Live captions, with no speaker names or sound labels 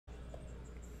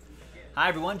Hi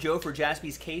everyone, Joe for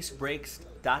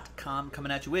JaspysCaseBreaks.com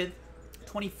coming at you with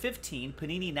 2015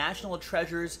 Panini National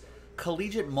Treasures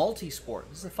Collegiate Multisport.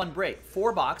 This is a fun break.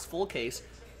 4-box, full case,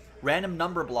 random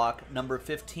number block number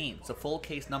 15. It's a full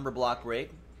case number block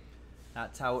break.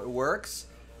 That's how it works.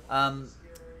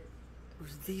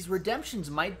 These redemptions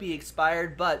might be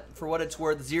expired, but for what it's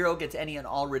worth, 0 gets any and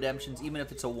all redemptions, even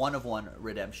if it's a 1-of-1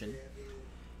 redemption.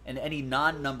 And any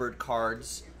non-numbered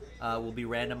cards will be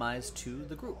randomized to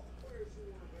the group.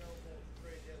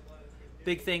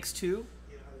 Big thanks to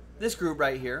this group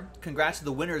right here. Congrats to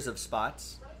the winners of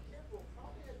spots.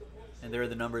 And there are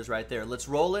the numbers right there. Let's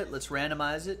roll it. Let's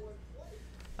randomize it.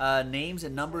 Names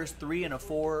and numbers 3 and a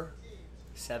 4,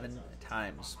 7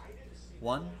 times.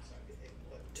 1,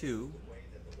 2,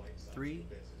 3,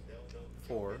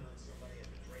 4,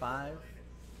 5,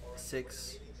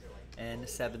 6, and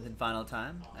 7th and final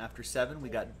time. After 7, we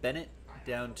got Bennett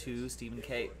down to Stephen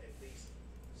K.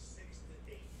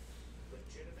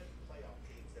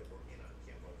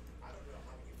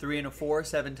 Three and a 4,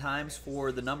 7 times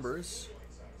for the numbers.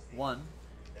 1,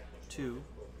 2,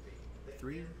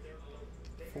 3,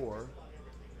 4,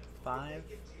 5,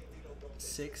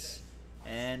 6,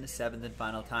 and 7th and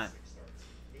final time.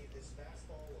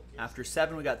 After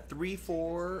 7, we got 3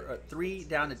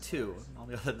 down to 2. All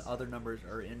the other numbers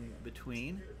are in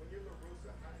between.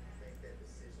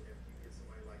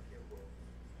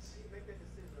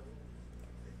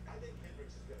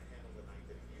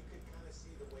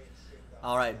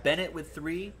 All right, Bennett with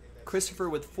 3, Christopher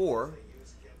with 4,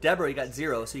 Deborah, you got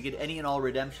 0, so you get any and all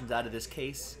redemptions out of this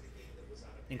case,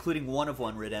 including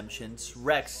 1-of-1 redemptions.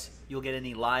 Rex, you'll get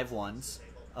any live ones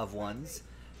of ones.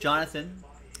 Jonathan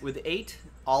with 8,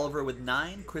 Oliver with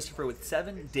 9, Christopher with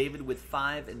 7, David with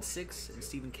 5 and 6, and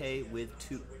Stephen K with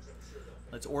 2.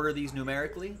 Let's order these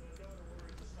numerically.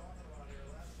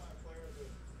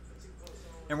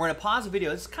 And we're going to pause the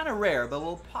video. It's kind of rare, but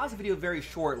we'll pause the video very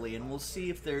shortly, and we'll see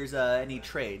if there's any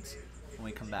trades when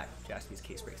we come back.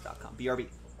 JaspysCaseBreaks.com. BRB.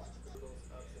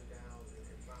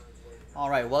 All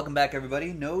right, welcome back,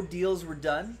 everybody. No deals were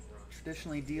done.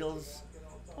 Traditionally, deals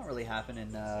don't really happen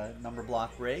in number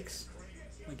block breaks.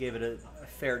 We gave it a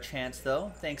fair chance,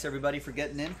 though. Thanks, everybody, for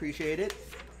getting in. Appreciate it.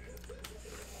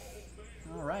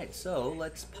 All right, so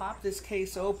let's pop this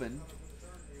case open.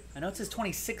 I know it says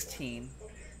 2016.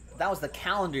 That was the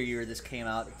calendar year this came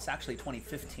out. It's actually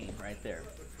 2015 right there.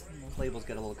 Those labels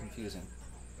get a little confusing.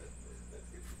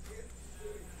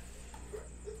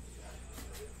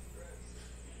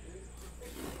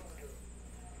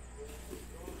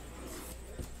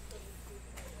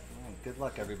 All right, good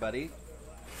luck, everybody.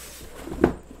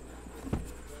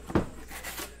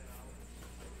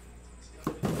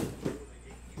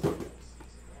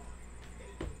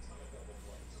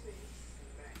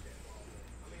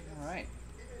 All right.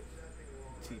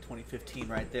 2015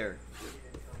 right there.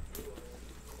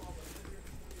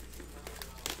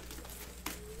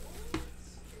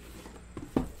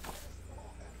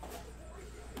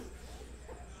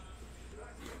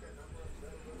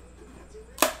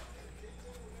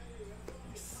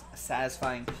 A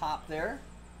satisfying pop there.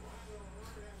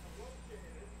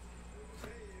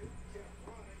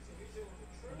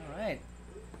 All right.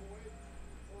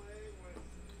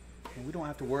 And we don't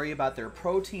have to worry about their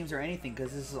pro teams or anything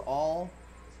because this is all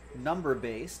number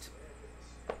based.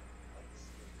 I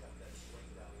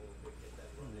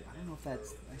don't know if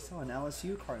that's, I saw an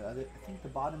LSU card. I think the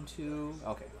bottom 2,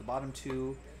 okay, the bottom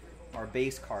 2 are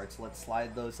base cards. So let's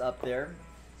slide those up there.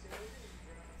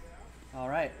 All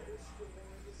right.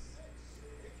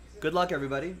 Good luck,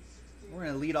 everybody. We're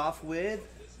going to lead off with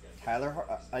Tyler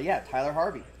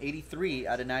Harvey, 83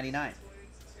 out of 99.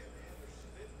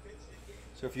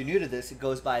 So if you're new to this, it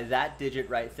goes by that digit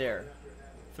right there,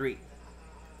 3.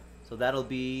 So that'll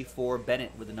be for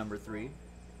Bennett with the number 3.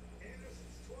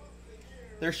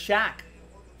 There's Shaq.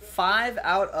 5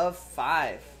 out of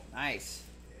 5. Nice.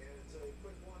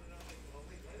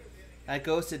 That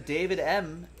goes to David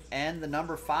M. and the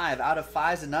number 5. Out of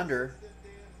 5s and under.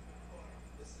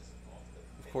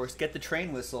 Of course, get the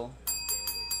train whistle.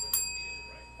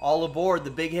 All aboard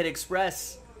the Big Hit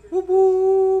Express. Whoop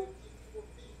whoop.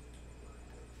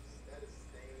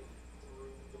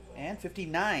 And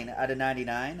 59 out of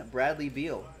 99, Bradley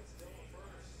Beal.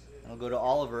 That'll go to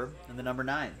Oliver and the number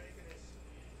 9.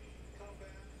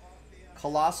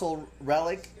 Colossal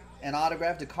Relic and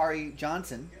autograph to Kari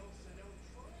Johnson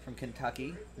from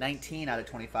Kentucky. 19 out of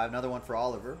 25, another one for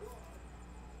Oliver.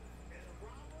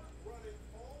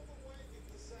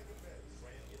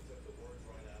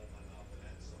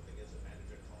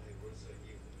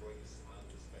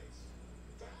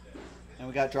 And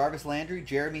we got Jarvis Landry,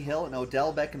 Jeremy Hill, and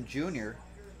Odell Beckham Jr.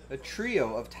 A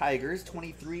trio of Tigers,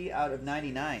 23 out of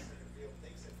 99.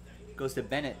 Goes to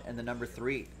Bennett and the number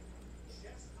 3.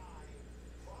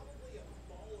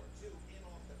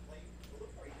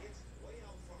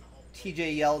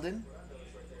 TJ Yeldon.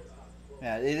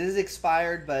 Yeah, it is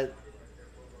expired, but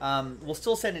we'll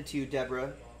still send it to you,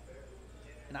 Deborah.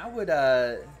 And I would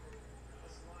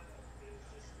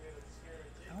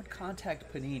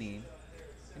contact Panini.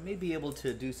 They may be able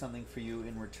to do something for you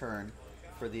in return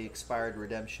for the expired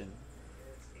redemption.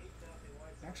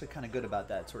 I'm actually kind of good about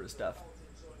that sort of stuff.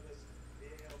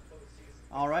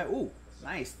 All right. Ooh,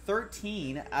 nice.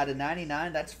 13 out of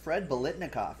 99. That's Fred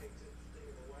Biletnikoff.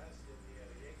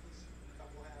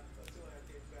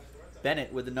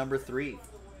 Bennett with the number 3.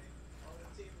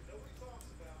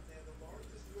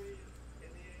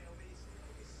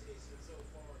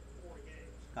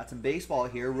 Got some baseball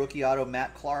here. Rookie auto,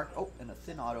 Matt Clark. Oh, and a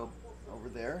thin auto over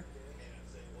there.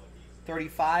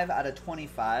 35 out of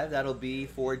 25. That'll be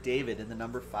for David in the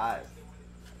number 5.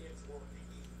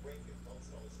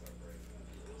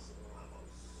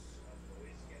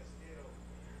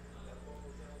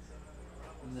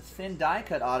 And the thin die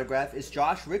cut autograph is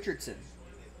Josh Richardson.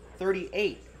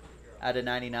 38 out of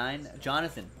 99.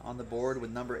 Jonathan on the board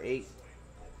with number 8.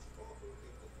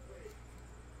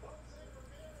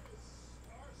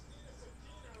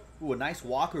 Ooh, a nice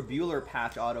Walker Buehler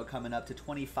patch auto coming up to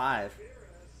 25.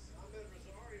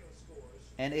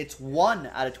 And it's 1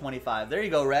 out of 25. There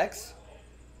you go, Rex.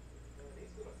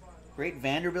 Great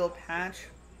Vanderbilt patch.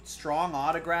 Strong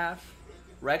autograph.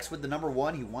 Rex with the number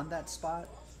 1. He won that spot.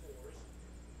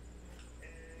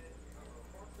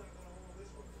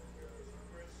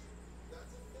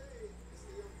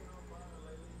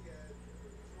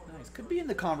 Nice. Could be in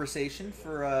the conversation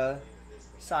for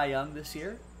Cy Young this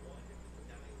year.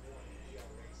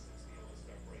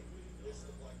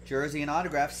 Jersey and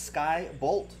autograph, Sky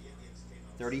Bolt.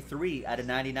 33 out of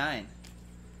 99.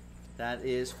 That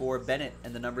is for Bennett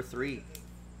and the number 3.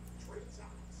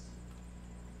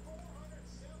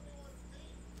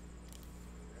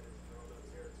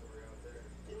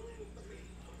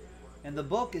 And the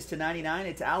book is to 99.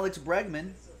 It's Alex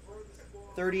Bregman.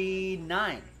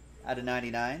 39 out of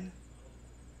 99.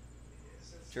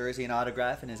 Jersey and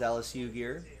autograph in his LSU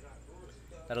gear.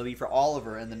 That'll be for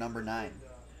Oliver and the number 9.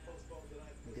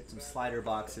 We'll get some slider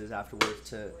boxes afterwards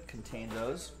to contain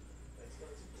those.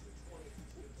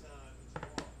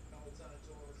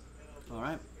 All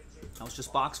right. That was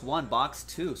just box 1. Box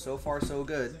 2. So far, so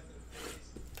good.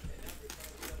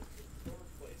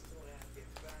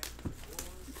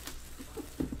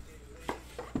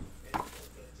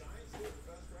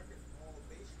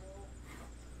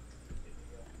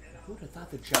 Who would have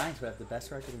thought the Giants would have the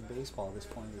best record in baseball at this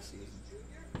point of the season?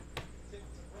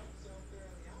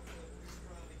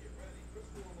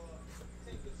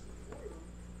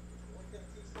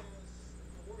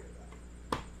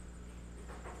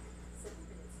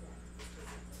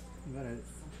 We got a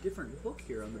different book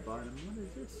here on the bottom. What is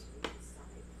this?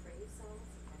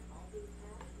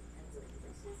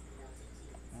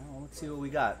 Well, let's see what we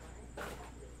got. Should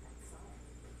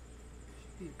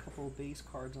be a couple of base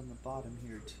cards on the bottom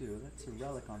here too. That's a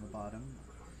relic on the bottom.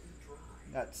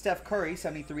 We got Steph Curry,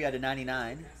 73 out of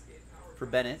 99 for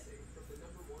Bennett.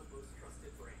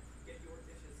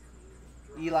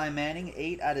 Eli Manning,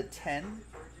 8 out of 10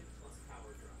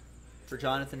 for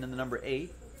Jonathan in the number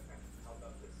 8.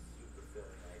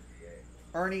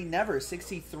 Ernie Nevers,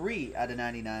 63 out of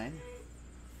 99.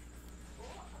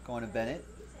 Going to Bennett.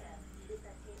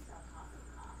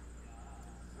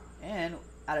 And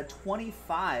out of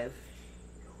 25,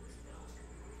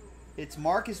 it's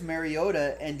Marcus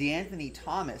Mariota and DeAnthony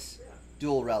Thomas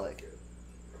dual relic.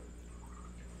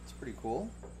 It's pretty cool.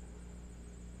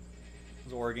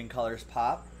 Those Oregon colors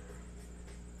pop.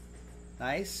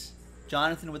 Nice.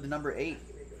 Jonathan with the number 8.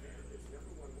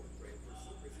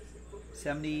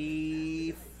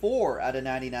 74 out of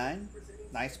 99.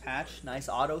 Nice patch. Nice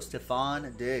auto.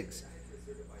 Stephon Diggs.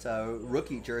 It's a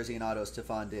rookie jersey and auto.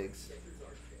 Stephon Diggs.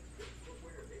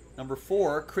 Number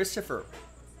 4, Christopher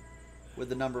with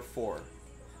the number 4.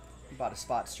 He bought a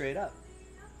spot straight up.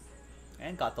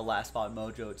 And got the last spot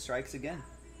mojo. It strikes again.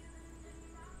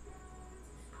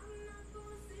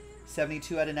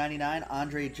 72 out of 99.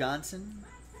 Andre Johnson.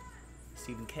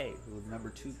 Stephen K. with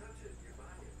number 2.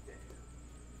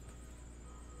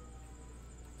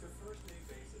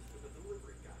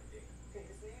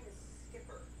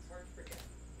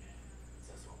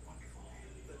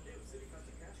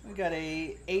 We got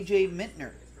a AJ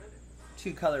Mintner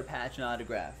 2-color patch and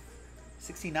autograph.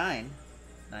 69.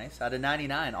 Nice. Out of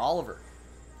 99. Oliver.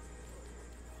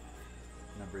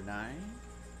 Number 9.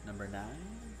 Number 9.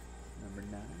 Number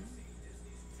 9.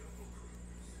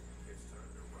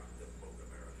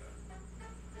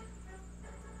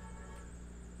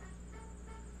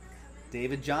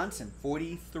 David Johnson,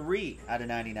 43 out of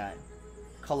 99.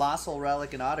 Colossal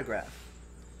relic and autograph.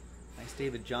 Nice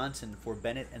David Johnson for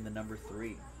Bennett and the number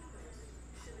 3.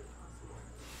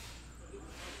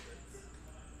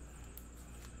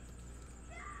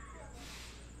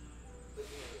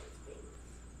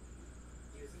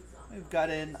 We've got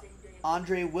an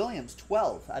Andre Williams,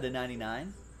 12 out of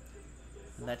 99.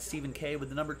 And that's Stephen K with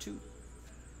the number 2.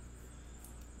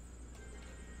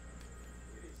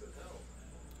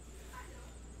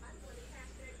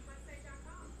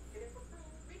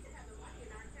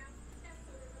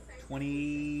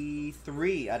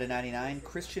 $23 out of 99,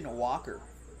 Christian Walker.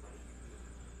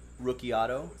 Rookie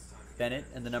auto, Bennett,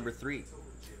 and the number 3.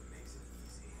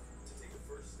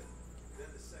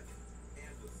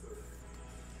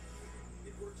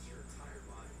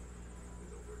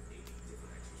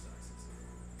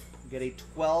 Get a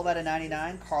 12 out of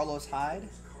 99, Carlos Hyde.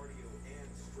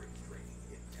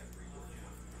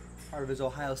 Part of his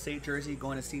Ohio State jersey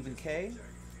going to Stephen K.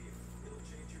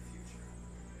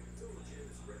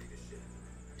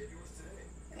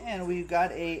 And we've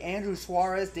got a Andrew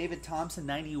Suarez, David Thompson,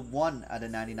 91 out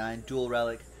of 99, dual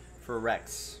relic for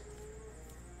Rex.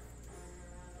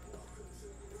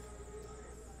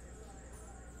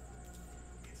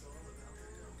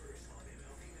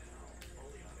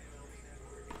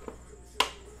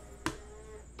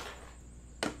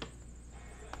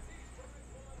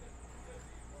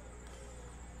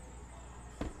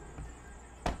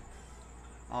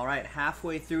 All right,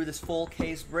 halfway through this full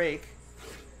case break.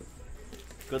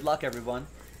 Good luck, everyone.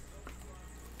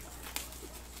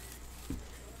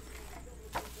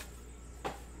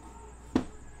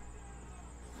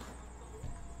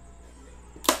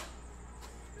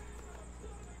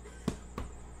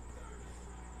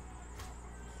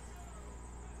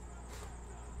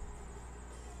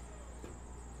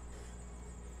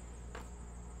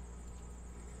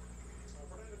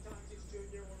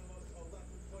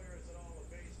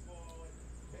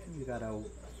 You got a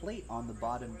plate on the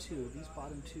bottom two. These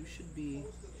bottom two should be,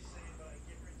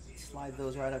 slide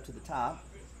those right up to the top.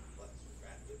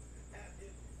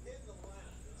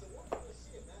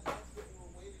 All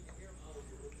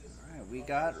right, we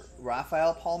got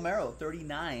Rafael Palmeiro,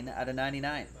 39 out of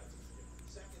 99.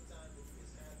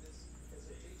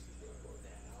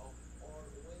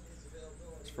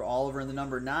 It's for Oliver in the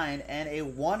number 9, and a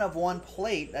 1/1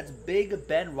 plate. That's Big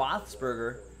Ben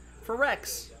Roethlisberger for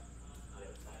Rex.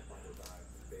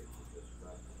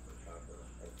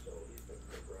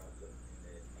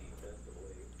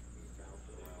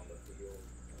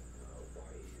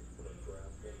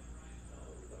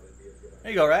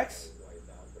 There you go, Rex.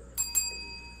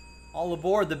 All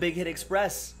aboard the Big Hit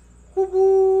Express. Whoop,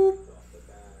 whoop.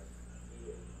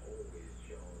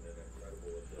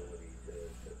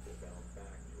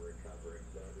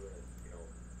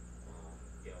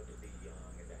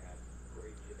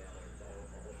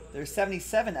 There's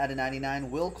 77 out of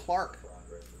 99, Will Clark.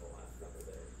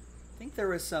 I think there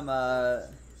was some, there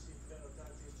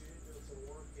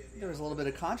was a little bit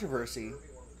of controversy,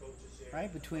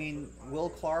 right, between Will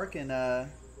Clark and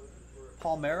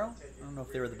Palmeiro. I don't know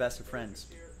if they were the best of friends.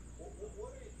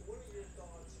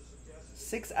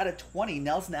 6 out of 20,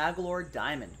 Nelson Aguilar,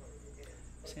 Diamond.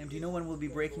 Sam, do you know when we'll be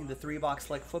breaking the 3-box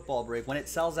select football break? When it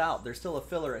sells out, there's still a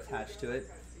filler attached to it.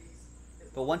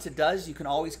 But once it does, you can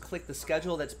always click the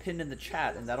schedule that's pinned in the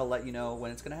chat, and that'll let you know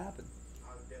when it's going to happen.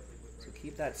 So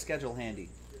keep that schedule handy.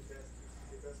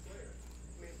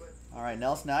 All right,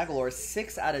 Nelson Aguilar,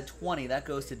 6 out of 20. That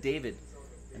goes to David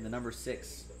in the number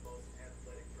 6.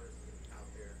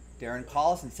 Darren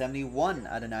Collison, 71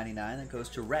 out of 99. That goes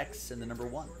to Rex in the number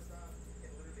 1.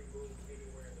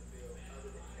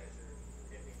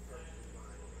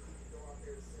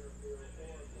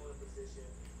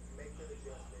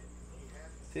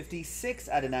 $56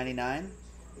 out of 99.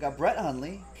 We got Brett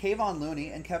Hundley, Kayvon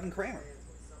Looney, and Kevin Kramer.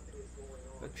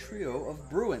 A trio of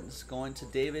Bruins going to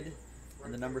David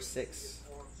in the number 6.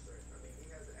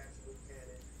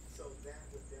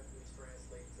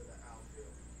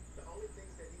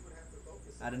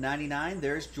 Out of 99,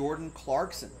 there's Jordan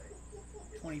Clarkson.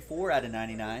 24 out of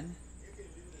 99.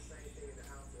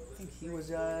 I think he was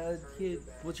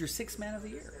your 6th man of the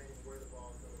year.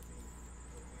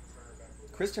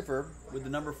 Christopher with the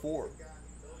number 4.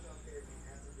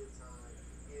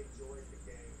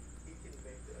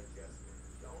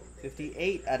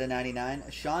 58 out of 99,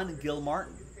 Sean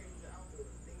Gilmartin.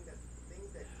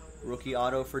 Rookie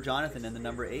auto for Jonathan in the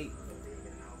number 8.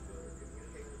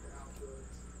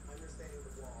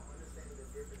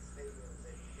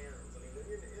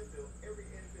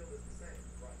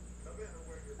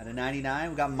 Out of 99,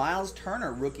 we got Miles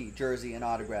Turner, rookie jersey and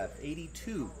autograph.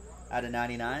 82 out of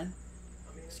 99.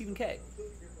 Stephen K.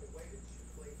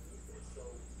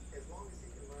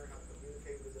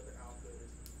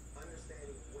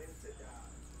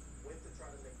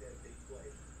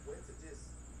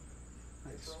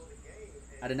 Nice.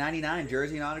 Out of 99,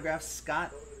 jersey and autograph,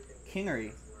 Scott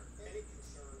Kingery.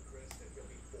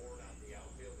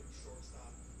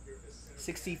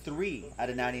 63 out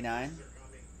of 99.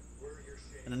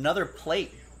 And another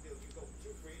plate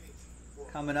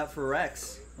coming up for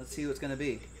Rex. Let's see what's going to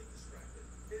be.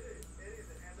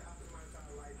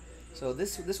 So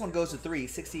this one goes to 3.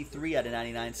 63 out of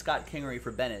 99. Scott Kingery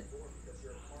for Bennett.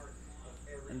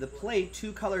 And the plate,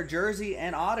 2-color jersey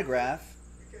and autograph.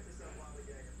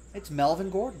 It's Melvin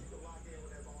Gordon.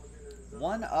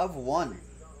 1 of 1.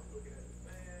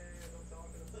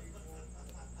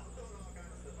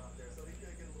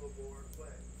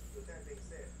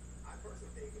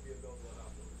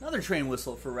 Another train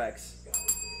whistle for Rex.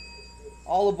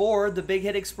 All aboard the Big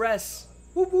Hit Express.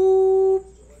 Whoop whoop.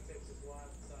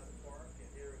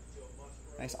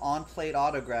 Nice on-plate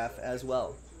autograph as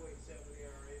well.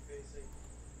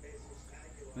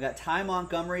 We got Ty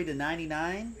Montgomery to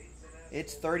 99.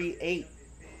 It's 38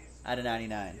 out of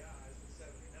 99.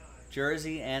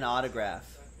 Jersey and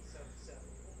autograph.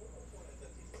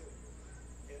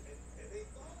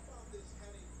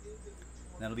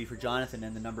 That'll be for Jonathan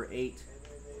and the number 8.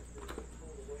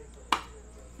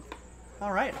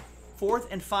 All right, 4th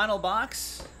and final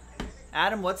box.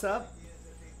 Adam, what's up?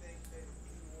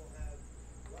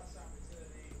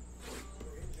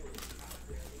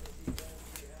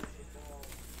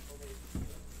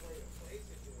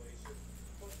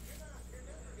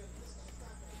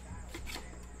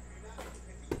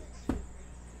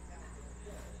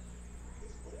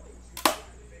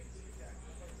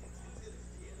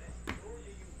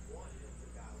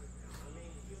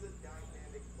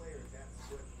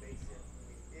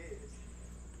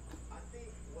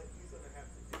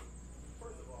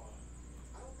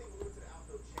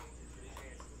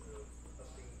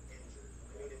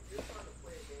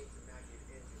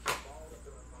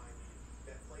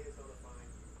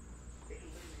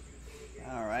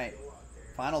 All right,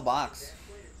 final box.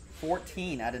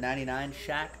 14 out of 99,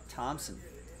 Shaq Thompson.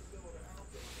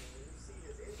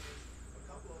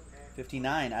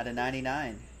 59 out of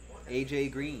 99,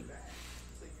 AJ Green.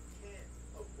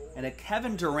 And a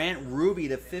Kevin Durant Ruby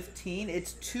to 15.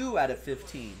 It's 2 out of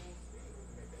 15.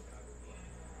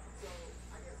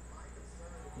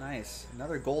 Nice.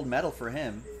 Another gold medal for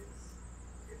him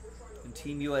in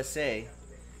Team USA.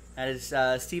 That is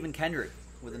Stephen Kendrick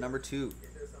with the number 2.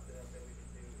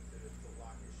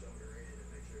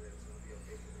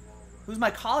 Who's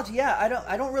my college? Yeah,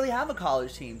 I don't really have a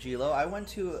college team, Gilo. I went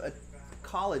to a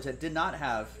college that did not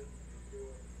have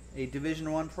a Division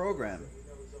I program.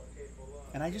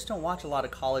 And I just don't watch a lot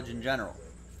of college in general.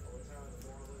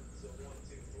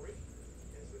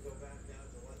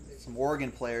 Some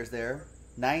Oregon players there.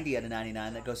 90 out of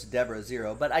 99. That goes to Deborah,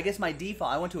 0. But I guess my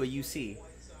default, I went to a UC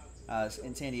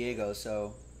in San Diego,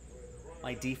 so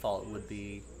my default would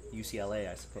be UCLA,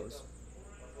 I suppose.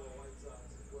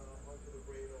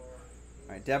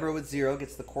 All right, Deborah with 0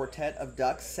 gets the Quartet of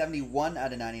Ducks. 71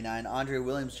 out of 99. Andre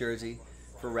Williams jersey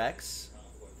for Rex.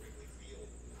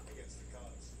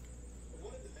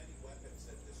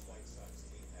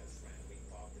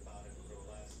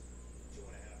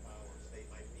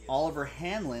 Oliver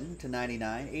Hanlon to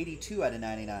 99. 82 out of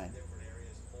 99.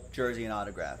 Jersey and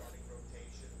autograph.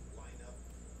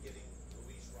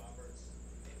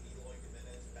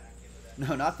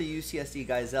 No, not the UCSD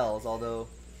Geisels, although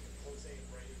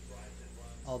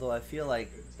I feel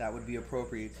like that would be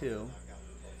appropriate too.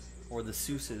 Or the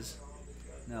Seuss's.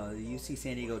 No, the UC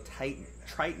San Diego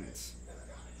Tritons.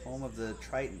 Home of the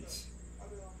Tritons.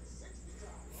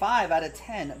 5 out of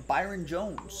 10, Byron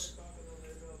Jones.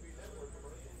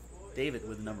 David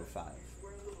with number 5.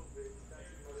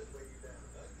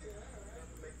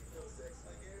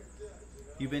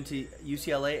 You've been to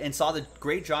UCLA and saw the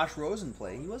great Josh Rosen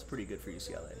play. He was pretty good for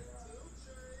UCLA.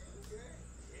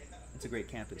 It's a great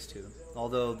campus too.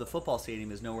 Although the football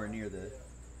stadium is nowhere near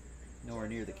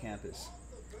the campus.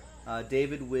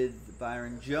 David with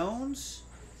Byron Jones.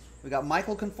 We got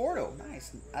Michael Conforto.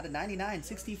 Nice. Out of 99.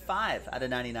 65 out of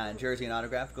 99. Jersey and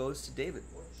autograph goes to David.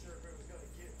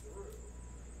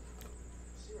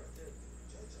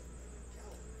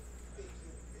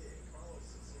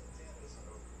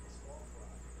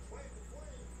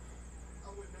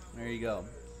 There you go.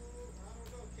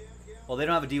 Well, they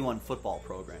don't have a D1 football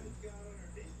program.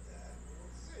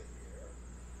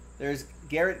 There's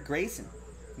Garrett Grayson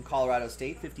from Colorado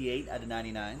State, 58 out of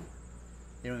 99.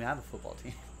 They don't even have a football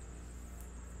team.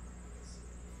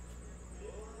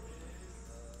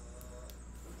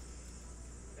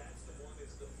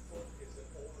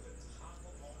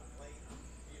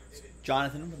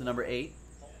 Jonathan with the number 8.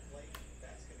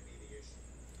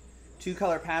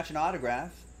 2-color patch and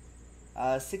autograph.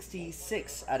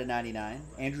 66 out of 99.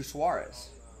 Andrew Suarez.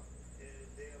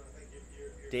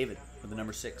 David with the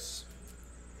number 6.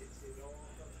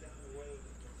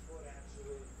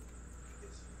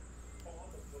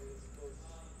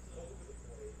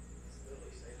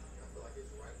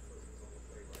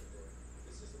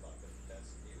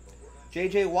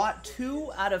 J.J. Watt,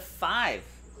 2 out of 5.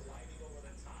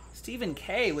 Stephen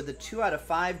K. with the 2 out of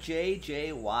 5.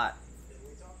 J.J. Watt.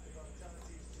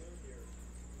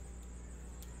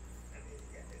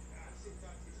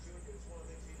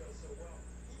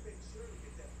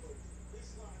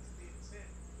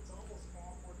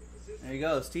 There you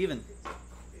go, Steven.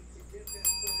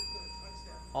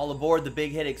 All aboard the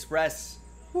Big Hit Express.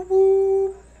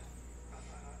 Woo-hoo.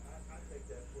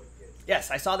 Yes,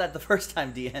 I saw that the first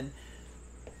time, DN.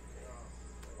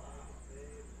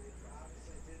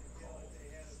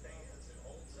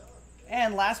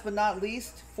 And last but not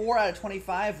least, 4 out of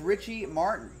 25, Richie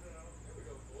Martin.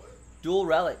 Dual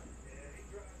relic.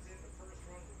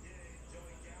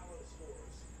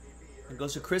 It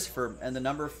goes to Christopher and the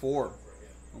number 4.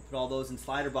 We'll put all those in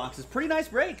slider boxes. Pretty nice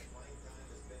break.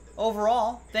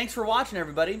 Overall, thanks for watching,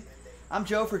 everybody. I'm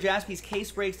Joe for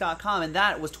JaspysCaseBreaks.com, and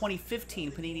that was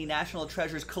 2015 Panini National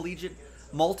Treasures Collegiate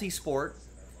Multisport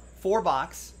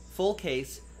 4-box, full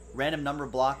case, random number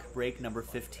block break number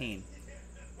 15.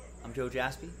 I'm Joe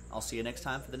Jaspy. I'll see you next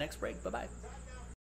time for the next break. Bye-bye.